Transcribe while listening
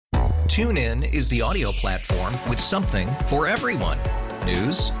TuneIn is the audio platform with something for everyone.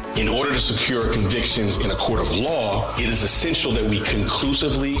 News. In order to secure convictions in a court of law, it is essential that we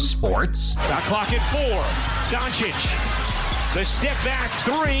conclusively. Sports. Shot clock at 4. Doncic. The step back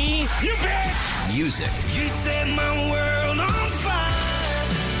 3. You bet. Music. You set my world on fire.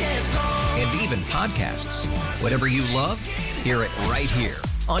 Yes, and even podcasts. Whatever you love, hear it right here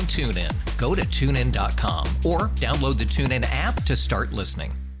on TuneIn. Go to TuneIn.com or download the TuneIn app to start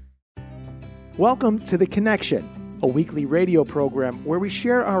listening. Welcome to The Connection, a weekly radio program where we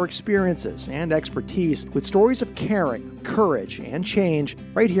share our experiences and expertise with stories of caring, courage, and change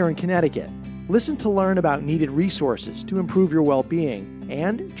right here in Connecticut. Listen to learn about needed resources to improve your well-being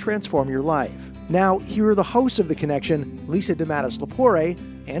and transform your life. Now, here are the hosts of The Connection, Lisa DeMatteis-Lepore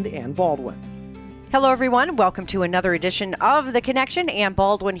and Ann Baldwin. Hello, everyone. Welcome to another edition of The Connection. Ann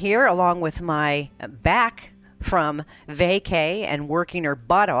Baldwin here, along with my back from vacay and working her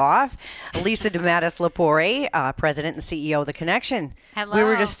butt off, Lisa DeMatteis-Lepore, President and CEO of The Connection. Hello. We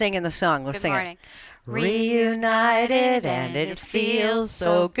were just singing the song. Let's sing morning. it. Reunited and it feels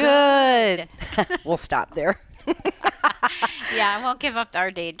so good. We'll stop there. Yeah, I won't give up our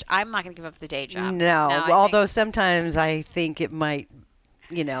day. I'm not going to give up the day job. No, although sometimes I think it might,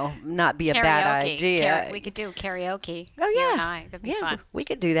 not be a bad idea. We could do karaoke. Oh, yeah. You and I. That'd be fun. We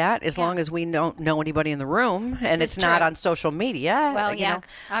could do that as long as we don't know anybody in the room and it's is not true. on social media. Well, yeah.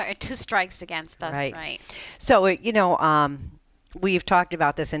 2 strikes against us, right? So, we've talked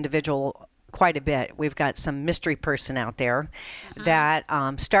about this individual quite a bit. We've got some mystery person out there that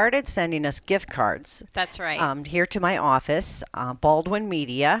started sending us gift cards. That's right. Here to my office, Baldwin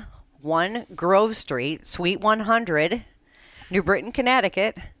Media, 1 Grove Street, Suite 100, New Britain,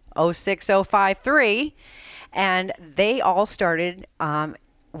 Connecticut, 06053. And they all started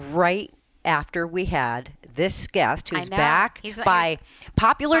right after we had this guest who's back by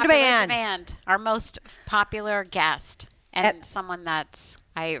popular demand. Our most popular guest. And someone that's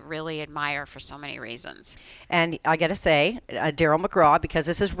I really admire for so many reasons. And I got to say, Daryl McGraw, because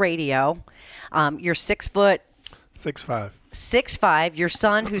this is radio, you're 6 foot. 6'5". 6'5". Your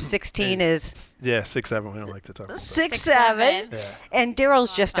son, who's 16, is 6'7". We don't like to talk about 6'7". Yeah. And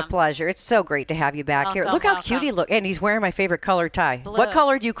Daryl's just a pleasure. It's so great to have you back here. Look how cute he looks. And he's wearing my favorite color tie. Blue. What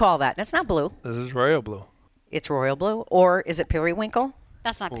color do you call that? That's not blue. This is royal blue. It's royal blue, or is it periwinkle?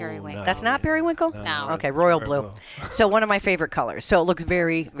 That's not periwinkle. No. That's not periwinkle? No. Okay, royal blue. So one of my favorite colors. So it looks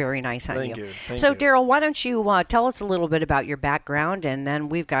very, very nice on Thank you. you. So Daryl, why don't you tell us a little bit about your background, and then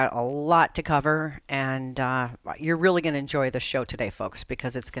we've got a lot to cover, and you're really going to enjoy the show today, folks,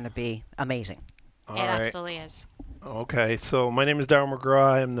 because it's going to be amazing. It absolutely is. Okay, so my name is Daryl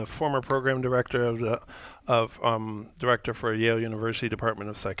McGraw. I'm the former program director director for Yale University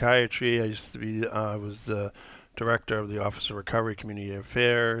Department of Psychiatry. I used to be was the director of the Office of Recovery Community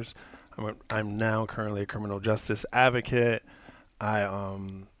Affairs. I'm now currently a criminal justice advocate. I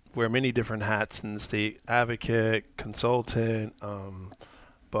wear many different hats in the state: advocate, consultant.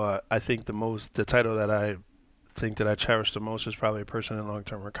 But I think the title that I think that I cherish the most is probably a person in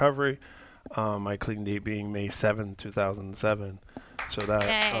long-term recovery. My clean date being May 7, 2007. So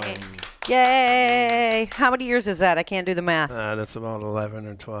that. Yay! How many years is that? I can't do the math. That's about 11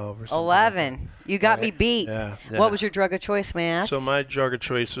 or 12 or something. 11. Like you got me beat. Yeah. What was your drug of choice, may I ask? So my drug of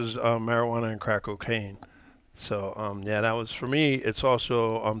choice was marijuana and crack cocaine. So, that was, for me, it's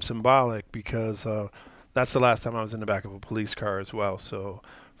also symbolic because that's the last time I was in the back of a police car as well. So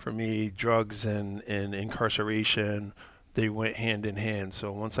for me, drugs and incarceration, they went hand in hand.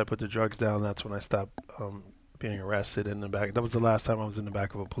 So once I put the drugs down, that's when I stopped being arrested in the back. That was the last time I was in the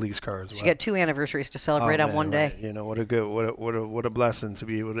back of a police car as well. So you got 2 anniversaries to celebrate on one day. Right. What a blessing to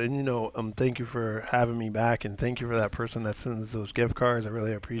be able to. And thank you for having me back, and thank you for that person that sends those gift cards. I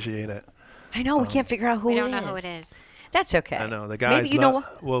really appreciate it. I know we can't figure out who it is. We don't know who it is. That's okay. I know the guy. Maybe know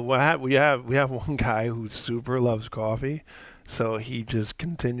what? Well, we have one guy who super loves coffee. So he just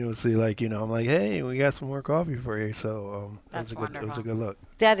continuously I'm like, hey, we got some more coffee for you. So it was a good look.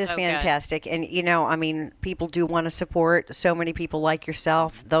 That is fantastic. And, people do want to support so many people like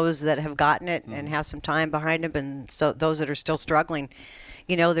yourself, those that have gotten it and have some time behind them, and so those that are still struggling.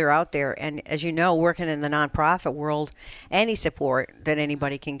 They're out there. And as you know, working in the nonprofit world, any support that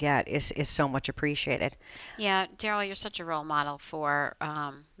anybody can get is so much appreciated. Yeah, Daryl, you're such a role model for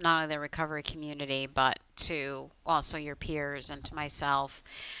not only the recovery community, but to also your peers and to myself.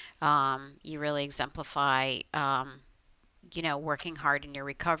 You really exemplify, working hard in your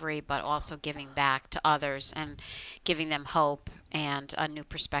recovery, but also giving back to others and giving them hope and a new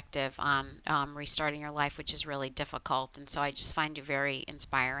perspective on restarting your life, which is really difficult. And so I just find you very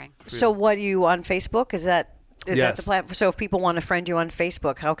inspiring. So what are you on Facebook? Is that Is that the platform? So if people want to friend you on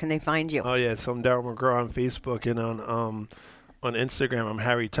Facebook, how can they find you? Oh, yeah. So I'm Daryl McGraw on Facebook, and on Instagram, I'm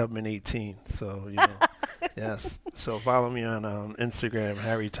Harry Tubman 18. So, yes. So follow me on Instagram,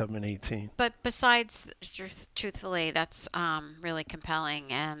 Harry Tubman 18. But besides, truthfully, that's really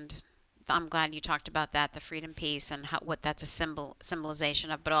compelling, and I'm glad you talked about that, the freedom piece, and what that's a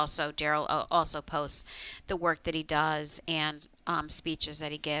symbolization of. But also, Daryl also posts the work that he does and speeches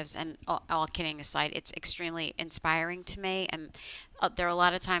that he gives. And all kidding aside, it's extremely inspiring to me. And there are a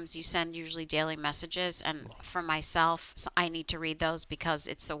lot of times you send usually daily messages, and for myself, I need to read those because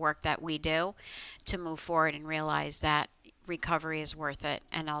it's the work that we do to move forward and realize that recovery is worth it.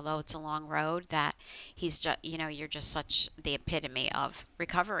 And although it's a long road, that he's just, you're just such the epitome of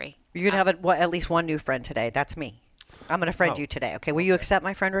recovery. You're going to have at least one new friend today. That's me. I'm going to friend you today. Okay. Will you accept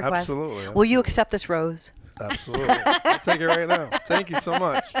my friend request? Absolutely. Will you accept this rose? Absolutely. I'll take it right now. Thank you so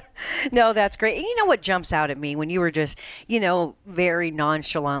much. No, that's great. And you know what jumps out at me when you were just, very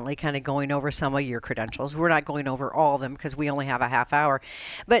nonchalantly kind of going over some of your credentials. We're not going over all of them because we only have a half hour.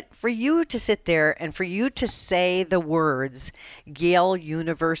 But for you to sit there and for you to say the words Yale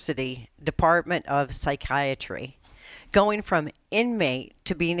University Department of Psychiatry, going from inmate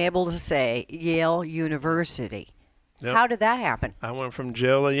to being able to say Yale University. Yep. How did that happen? I went from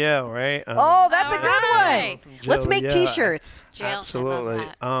jail to Yale, right? Oh, that's a good one. Let's make T-shirts. Jail, absolutely.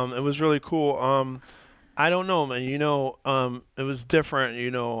 I love that. It was really cool. I don't know, man. It was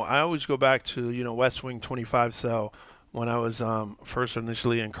different. I always go back to West Wing 25 cell when I was first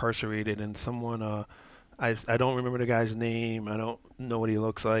initially incarcerated, and someone I don't remember the guy's name. I don't know what he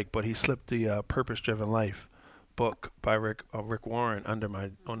looks like, but he slipped the Purpose Driven Life book by Rick Warren under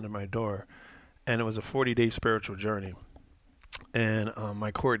my door. And it was a 40-day spiritual journey. And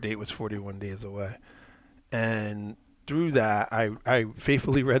my court date was 41 days away. And through that, I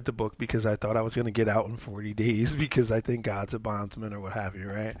faithfully read the book because I thought I was going to get out in 40 days because I think God's a bondsman or what have you,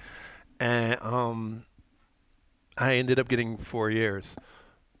 right? And I ended up getting 4 years.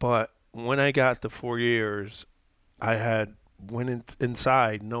 But when I got the 4 years, I went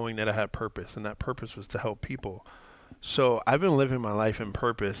inside knowing that I had purpose, and that purpose was to help people. So I've been living my life in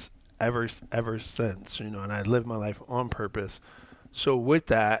purpose ever since, and I live my life on purpose. So with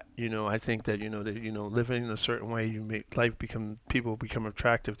that, I think that, living in a certain way, you make people become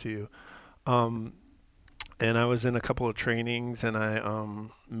attractive to you. And I was in a couple of trainings, and I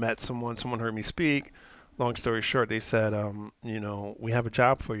met someone heard me speak. Long story short, they said, we have a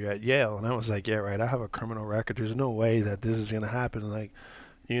job for you at Yale. And I was like, yeah, right. I have a criminal record. There's no way that this is going to happen.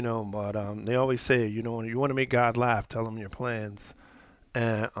 But they always say, when you want to make God laugh, tell him your plans.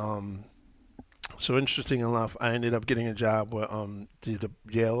 And so interesting enough, I ended up getting a job with the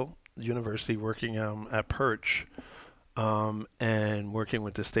Yale University, working at Perch, and working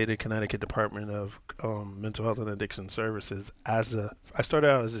with the state of Connecticut Department of Mental Health and Addiction Services. I started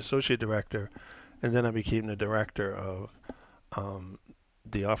out as associate director, and then I became the director of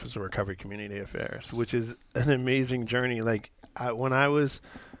the Office of Recovery Community Affairs, which is an amazing journey.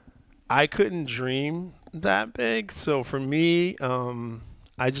 I couldn't dream that big. So for me,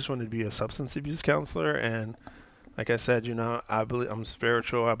 I just wanted to be a substance abuse counselor. And like I said, I believe I'm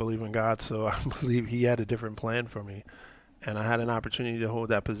spiritual. I believe in God. So I believe he had a different plan for me. And I had an opportunity to hold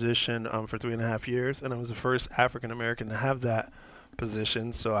that position for 3.5 years. And I was the first African-American to have that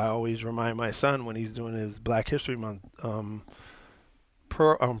position. So I always remind my son when he's doing his Black History Month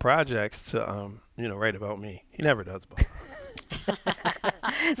projects to, write about me. He never does, but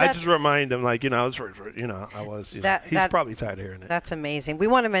I just remind him, I was, he's probably tired of hearing it. That's amazing. We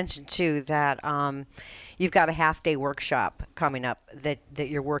want to mention, too, that you've got a half-day workshop coming up that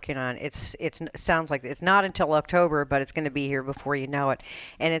you're working on. It sounds like it's not until October, but it's going to be here before you know it.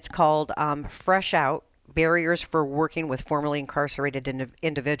 And it's called Fresh Out, Barriers for Working with Formerly Incarcerated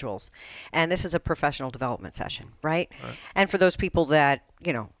Individuals. And this is a professional development session, right? And for those people that,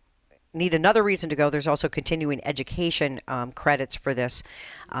 need another reason to go, there's also continuing education credits for this.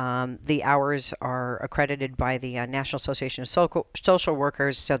 The hours are accredited by the National Association of Social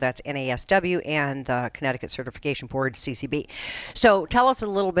Workers, so that's NASW, and the Connecticut Certification Board, CCB. So tell us a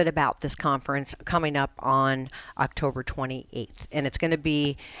little bit about this conference coming up on October 28th. And it's going to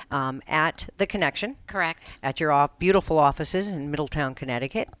be at The Connection. Correct. At your beautiful offices in Middletown,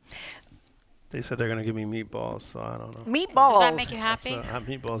 Connecticut. They said they're going to give me meatballs, so I don't know. Meatballs. Does that make you happy?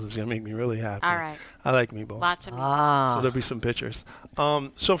 Meatballs is going to make me really happy. All right. I like meatballs. Lots of meatballs. So there'll be some pictures.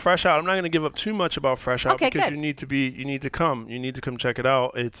 So Fresh Out, I'm not going to give up too much about Fresh Out because good. you need to come check it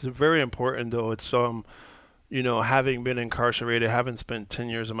out. It's very important, though. It's having been incarcerated, having spent 10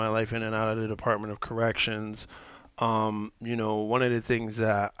 years of my life in and out of the Department of Corrections, one of the things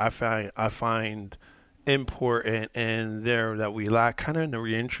that I find important and there that we lack kind of in the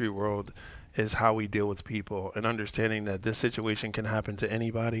reentry world is how we deal with people and understanding that this situation can happen to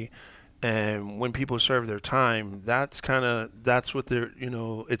anybody. And when people serve their time, that's what they're,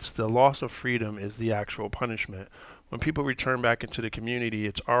 it's the loss of freedom is the actual punishment. When people return back into the community,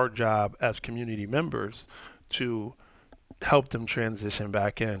 it's our job as community members to help them transition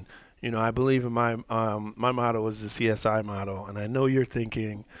back in. I believe in my motto is the CSI model, and I know you're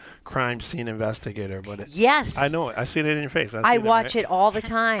thinking crime scene investigator, but yes, I know it. I see it in your face. I watch it all the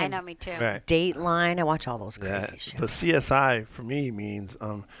time. I know, me too. Right. Dateline, I watch all those crazy shows. But CSI for me means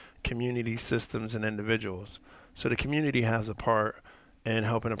community, systems, and individuals. So the community has a part in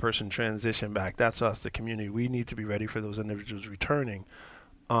helping a person transition back. That's us, the community. We need to be ready for those individuals returning.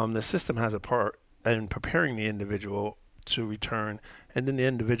 The system has a part in preparing the individual to return, and then the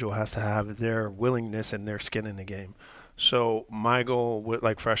individual has to have their willingness and their skin in the game. So my goal with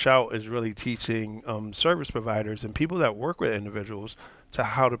like Fresh Out is really teaching service providers and people that work with individuals to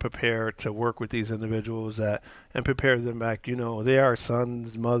how to prepare to work with these individuals and prepare them back. They are their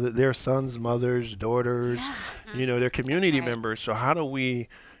sons, mothers, daughters, they're community members. So how do we,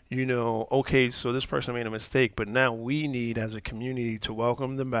 okay, so this person made a mistake, but now we need as a community to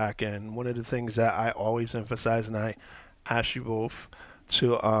welcome them back. And one of the things that I always emphasize, and I ask you both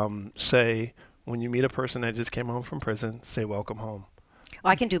to say, when you meet a person that just came home from prison, say welcome home. Oh,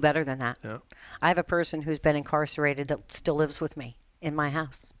 I can do better than that. Yeah. I have a person who's been incarcerated that still lives with me in my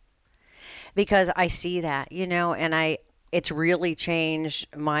house because I see that, and it's really changed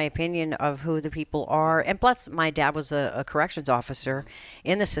my opinion of who the people are. And plus, my dad was a corrections officer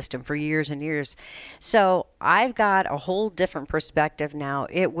in the system for years and years. So I've got a whole different perspective now.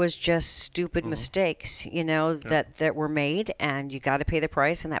 It was just stupid mistakes, that were made, and you got to pay the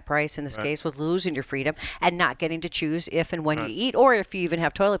price. And that price in this case was losing your freedom and not getting to choose if and when you eat, or if you even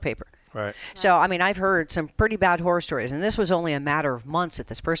have toilet paper. Right. So, I've heard some pretty bad horror stories, and this was only a matter of months that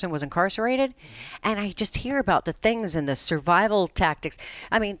this person was incarcerated, and I just hear about the things and the survival tactics.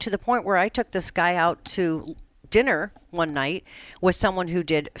 To the point where I took this guy out to dinner one night with someone who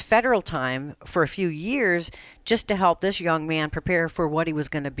did federal time for a few years just to help this young man prepare for what he was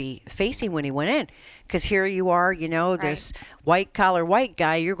going to be facing when he went in. Because here you are, this white-collar white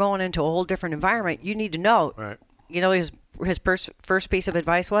guy, you're going into a whole different environment. You need to know. Right. His first piece of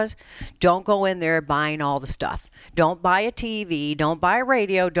advice was, don't go in there buying all the stuff. Don't buy a TV. Don't buy a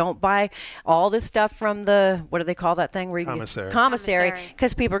radio. Don't buy all this stuff from the, what do they call that thing? Where you commissary.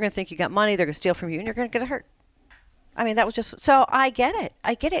 Because people are going to think you got money. They're going to steal from you, and you're going to get hurt. That was just, so I get it.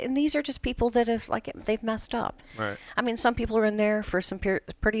 And these are just people that have, they've messed up. Right. Some people are in there for some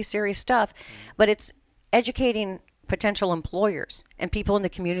pretty serious stuff, but it's educating potential employers and people in the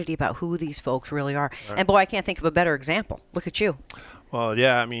community about who these folks really are. Right. And boy, I can't think of a better example. Look at you. Well,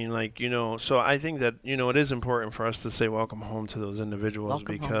 yeah, so I think that, it is important for us to say welcome home to those individuals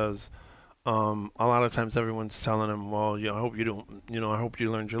because a lot of times everyone's telling them, well, I hope you don't, I hope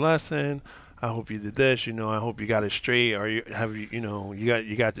you learned your lesson. I hope you did this, I hope you got it straight, or you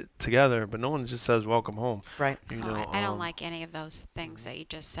got it together, but no one just says welcome home. Right. I don't like any of those things that you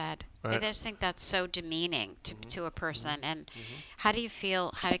just said. Right. I just think that's so demeaning to a person. And how do you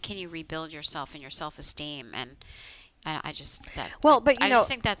feel? How can you rebuild yourself and your self-esteem? And I just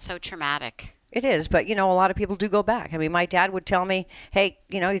think that's so traumatic. It is, but, a lot of people do go back. My dad would tell me, hey,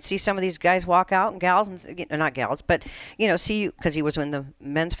 you'd see some of these guys walk out, and gals, and not gals, but, see you, because he was in the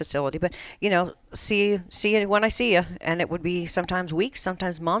men's facility, but, see you when I see you. And it would be sometimes weeks,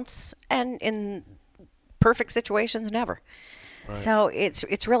 sometimes months, and in perfect situations, never. Right. So it's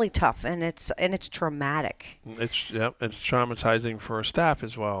really tough, and it's traumatic. It's traumatizing for staff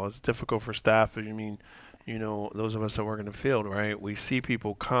as well. It's difficult for staff. Those of us that work in the field, right? We see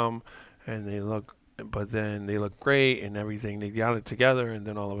people come, and they look great and everything. They got it together, and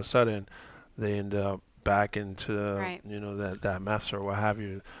then all of a sudden, they end up back into that mess or what have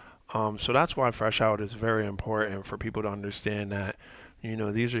you. So that's why Fresh Out is very important for people to understand that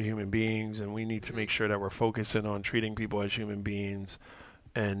these are human beings, and we need to make sure that we're focusing on treating people as human beings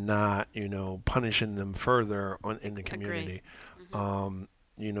and not punishing them further in the community.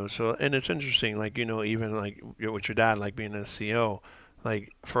 So, and it's interesting, even with your dad, being a CO.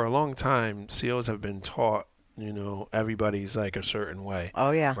 For a long time, COs have been taught, everybody's a certain way. Oh,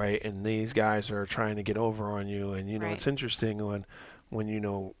 yeah. Right? And these guys are trying to get over on you. And, it's interesting when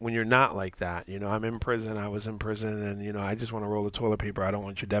you're not like that. I was in prison, and, I just want to roll the toilet paper. I don't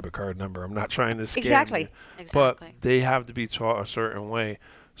want your debit card number. I'm not trying to scam you. Exactly. But they have to be taught a certain way.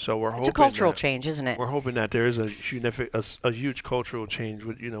 So we're hoping it's a cultural change, isn't it? We're hoping that there is a huge cultural change.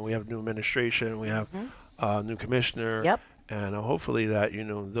 We have new administration. We have new commissioner. Yep. And hopefully that,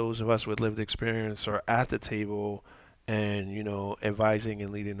 those of us with lived experience are at the table and, advising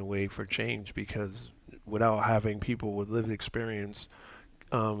and leading the way for change, because without having people with lived experience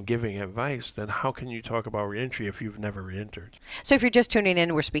giving advice, then how can you talk about reentry if you've never reentered? So if you're just tuning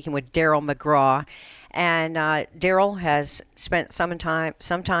in, we're speaking with Daryl McGraw, and Daryl has spent some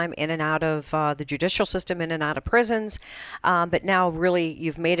time in and out of the judicial system, in and out of prisons, but now really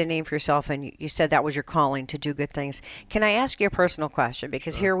you've made a name for yourself, and you said that was your calling to do good things. Can I ask you a personal question?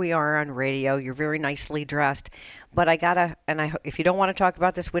 Because here we are on radio, you're very nicely dressed, but if you don't want to talk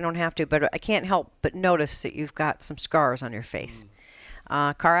about this, we don't have to, but I can't help but notice that you've got some scars on your face.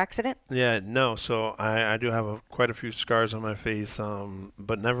 Car accident? Yeah, no. So I do have quite a few scars on my face,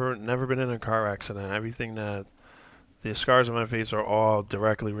 but never been in a car accident. The scars on my face are all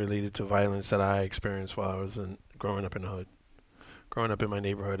directly related to violence that I experienced while I was growing up in the hood, growing up in my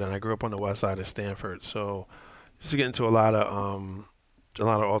neighborhood, and I grew up on the west side of Stanford. So used to get into a lot of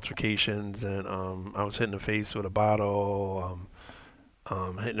altercations, and I was hit in the face with a bottle.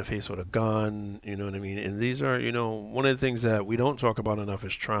 Hit in the face with a gun, you know what I mean? And these are, one of the things that we don't talk about enough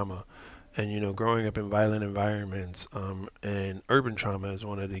is trauma. And, growing up in violent environments and urban trauma is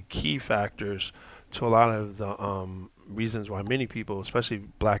one of the key factors to a lot of the reasons why many people, especially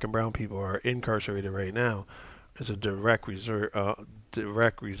black and brown people, are incarcerated right now. Is a direct result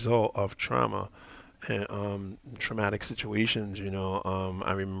of trauma and traumatic situations.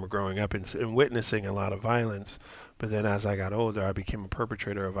 I remember growing up and witnessing a lot of violence. But then as I got older, I became a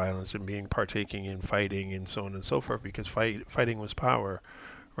perpetrator of violence and partaking in fighting and so on and so forth, because fighting was power,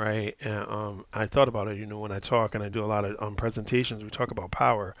 right? And I thought about it, when I talk and I do a lot of presentations, we talk about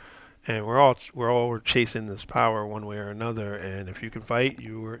power, and we're all chasing this power one way or another. And if you can fight,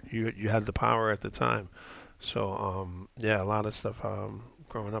 you had the power at the time. So a lot of stuff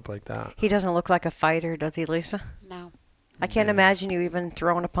growing up like that. He doesn't look like a fighter, does he, Lisa? No. I can't imagine you even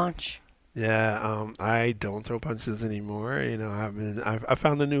throwing a punch. Yeah, I don't throw punches anymore. I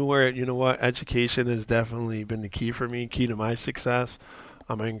found a new word. You know what? Education has definitely been the key for me, key to my success.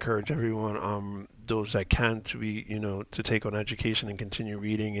 I encourage everyone, those that can, to be, to take on education and continue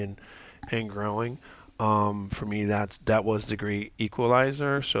reading and growing. For me, that was the great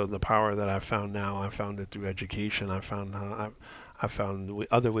equalizer. So the power that I found now, I found it through education. I found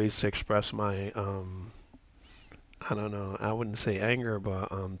other ways to express my I don't know, I wouldn't say anger, but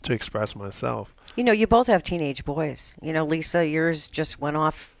to express myself. You both have teenage boys. Lisa, yours just went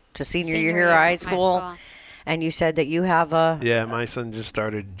off to senior year of high school. And you said that you have a... Yeah, my son just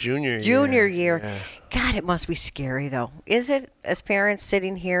started junior year. Yeah. God, it must be scary, though. Is it, as parents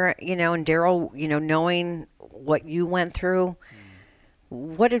sitting here, and Daryl, knowing what you went through?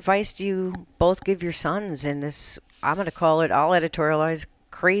 What advice do you both give your sons in this, I'm going to call it, I'll editorialize,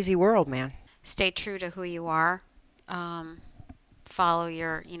 crazy world, man? Stay true to who you are. Follow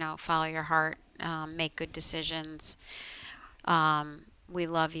your heart, make good decisions. We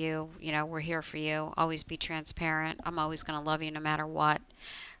love you. We're here for you. Always be transparent. I'm always going to love you no matter what.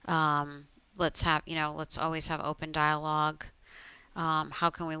 Let's always have open dialogue. How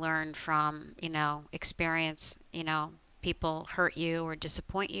can we learn from, experience, people hurt you or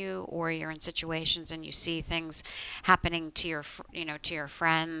disappoint you, or you're in situations and you see things happening to your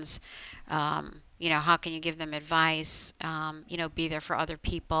friends. How can you give them advice? Be there for other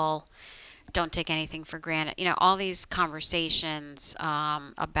people. Don't take anything for granted. All these conversations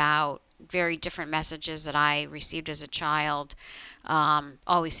about very different messages that I received as a child,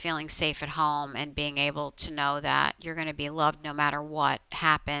 always feeling safe at home and being able to know that you're going to be loved no matter what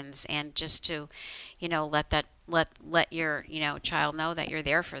happens, and just to, let your, child know that you're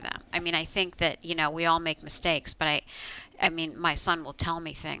there for them. I mean, I think that, we all make mistakes, but I mean, my son will tell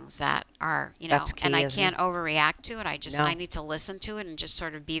me things that are, That's key, and I can't overreact to it. I need to listen to it and just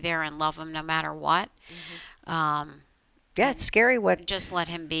sort of be there and love him no matter what. Mm-hmm. It's scary what... Just let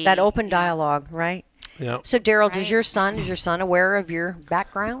him be. That open dialogue, right? Yeah. So, Daryl, is your son aware of your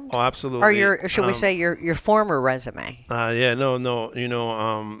background? Oh, absolutely. Or should we say your former resume?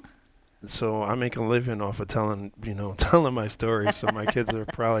 No. So I make a living off of telling my story. So my kids are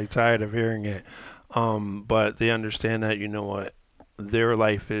probably tired of hearing it. But they understand that, their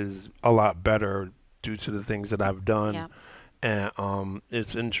life is a lot better due to the things that I've done. Yeah. And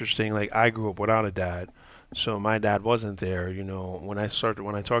it's interesting. Like, I grew up without a dad. So my dad wasn't there. When I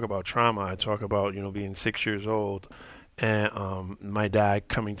talk about trauma, I talk about, being 6 years old and my dad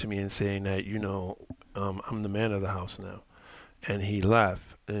coming to me and saying that, I'm the man of the house now. And he left.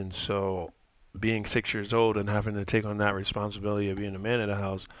 And so being 6 years old and having to take on that responsibility of being a man of the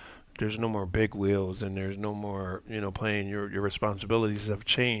house, there's no more big wheels and there's no more, playing. Your responsibilities have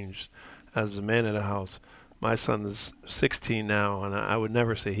changed as the man of the house. my son is 16 now, and I would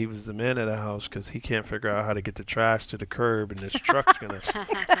never say he was the man of the house because he can't figure out how to get the trash to the curb, and this truck's going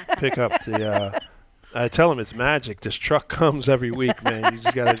to pick up the... I tell him it's magic. This truck comes every week, man. You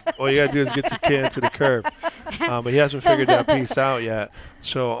just all you gotta do is get the can to the curb. But he hasn't figured that piece out yet.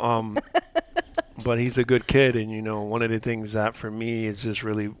 So, but he's a good kid, and one of the things that for me is just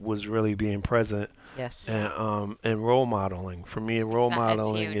was really being present. Yes. And role modeling. For me, role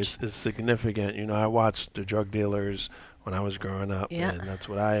modeling is significant. I watched the drug dealers when I was growing up, and that's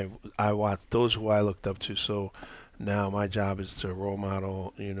what I watched. Those who I looked up to. So now my job is to role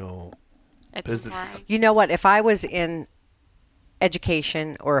model. It's important. You know what? If I was in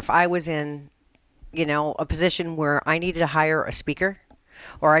education, or if I was in, a position where I needed to hire a speaker,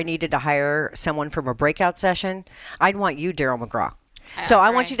 or I needed to hire someone from a breakout session, I'd want you, Daryl McGraw. So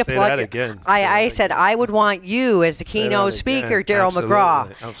I want you to Say plug. That again. I said I would want you as the keynote speaker, Daryl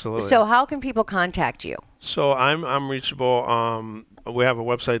McGraw. Absolutely. So how can people contact you? So I'm reachable. We have a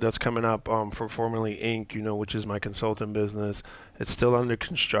website that's coming up for Formerly Inc., which is my consulting business. It's still under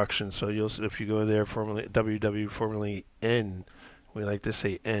construction, so if you go there, Formerly N, we like to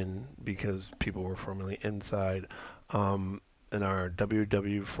say N because people were formerly inside, and our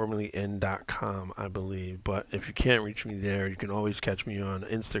www.formerlyn.com, I believe. But if you can't reach me there, you can always catch me on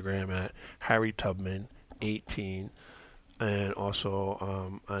Instagram at Harry Tubman 18, and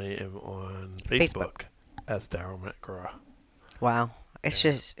also I am on Facebook. As Daryl McGraw. Wow. It's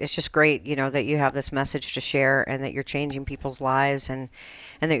just great, that you have this message to share, and that you're changing people's lives, and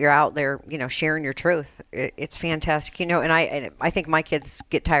that you're out there, sharing your truth. It's fantastic, and I think my kids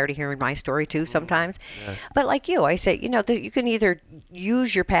get tired of hearing my story too sometimes. Yeah. But like you, I say, that you can either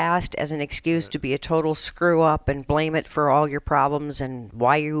use your past as an excuse to be a total screw up and blame it for all your problems and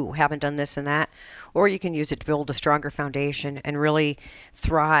why you haven't done this and that, or you can use it to build a stronger foundation and really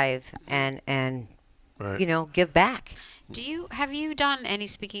thrive and right. Give back. Have you done any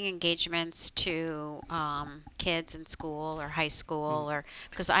speaking engagements to kids in school or high school, or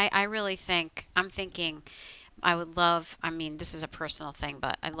because I really think I'm thinking I would love. I mean, this is a personal thing,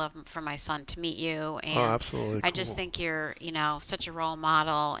 but I'd love for my son to meet you, and absolutely. I just think you're such a role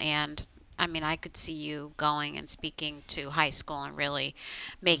model, and I mean, I could see you going and speaking to high school and really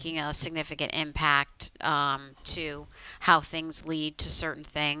making a significant impact to how things lead to certain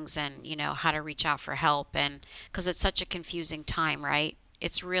things, and how to reach out for help, and because it's such a confusing time, right?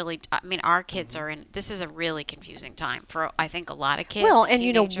 It's really, our kids are in. This is a really confusing time for I think a lot of kids. Well, and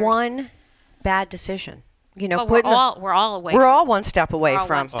teenagers. One bad decision. Well, we're all away. We're all one step away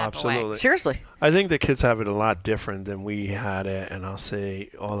from. One step absolutely. Away. Seriously. I think the kids have it a lot different than we had it, and I'll say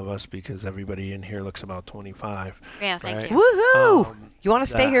all of us because everybody in here looks about 25. Yeah, thank right? you. Woohoo! You want to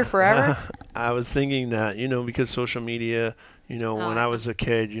stay here forever? I was thinking that, because social media, when I was a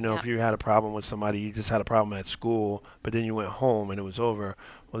kid, if you had a problem with somebody, you just had a problem at school, but then you went home and it was over.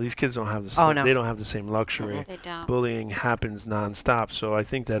 Well, these kids don't have the same, they don't have the same luxury. They don't. Bullying happens nonstop, so I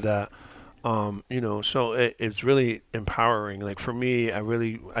think that so it's really empowering. Like for me,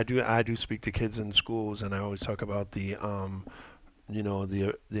 I do speak to kids in schools, and I always talk about the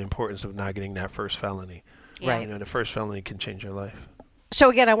importance of not getting that first felony. Yeah. Right. The first felony can change your life. So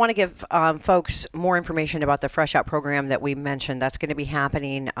again, I want to give folks more information about the Fresh Out program that we mentioned. That's going to be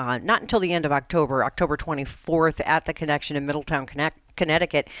happening not until the end of October 24th at the Connection in Middletown,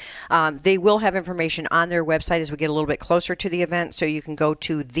 Connecticut. They will have information on their website as we get a little bit closer to the event, so you can go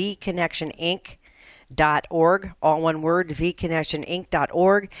to theconnectioninc.org, all one word,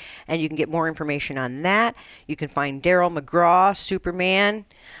 theconnectioninc.org, and you can get more information on that. You can find Daryl McGraw, Superman.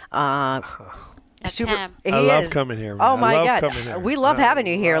 That's him. I love coming here. Man. Oh my God, we love having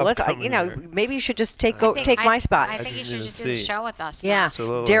you here. Let's, maybe you should just take my spot. I think you should just do the show with us. Yeah,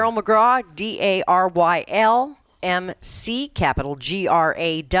 absolutely. Daryl McGraw, DARYLMC, capital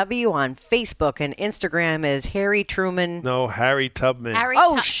GRAW, on Facebook, and Instagram is Harry Truman. No, Harry Tubman.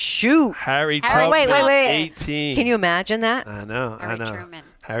 Shoot. Harry Tubman. Wait. 18. Can you imagine that? I know. Truman.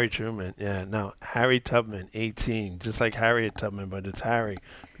 Harry Truman. Yeah, no, Harry Tubman, 18, just like Harriet Tubman, but it's Harry.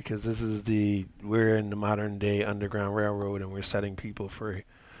 Because we're in the modern day Underground Railroad, and we're setting people free.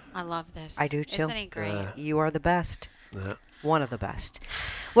 I love this. I do too. Isn't he great? You are the best. Yeah. One of the best.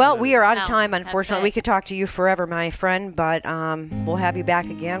 Well, we are out of time, unfortunately. We could talk to you forever, my friend, but we'll have you back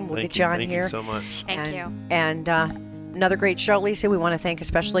again. We'll get you on here. Thank you so much. Thank you. And another great show, Lisa. We want to thank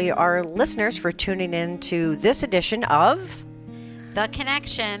especially our listeners for tuning in to this edition of The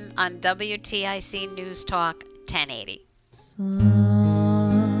Connection on WTIC News Talk 1080.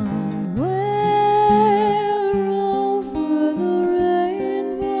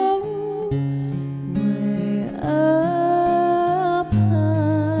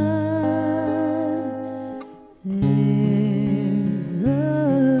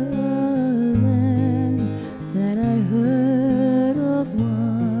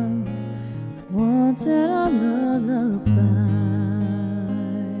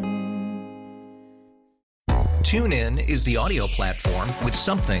 TuneIn is the audio platform with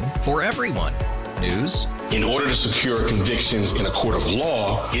something for everyone. News. In order to secure convictions in a court of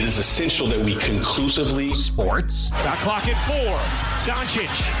law, it is essential that we conclusively. Sports. Shot clock at 4. Doncic.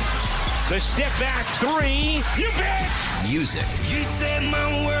 The step back 3. You bet. Music. You set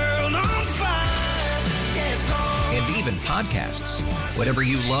my world on fire. Yes, and even podcasts. Whatever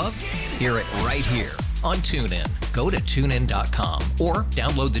you love, hear it right here on TuneIn. Go to TuneIn.com or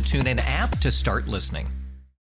download the TuneIn app to start listening.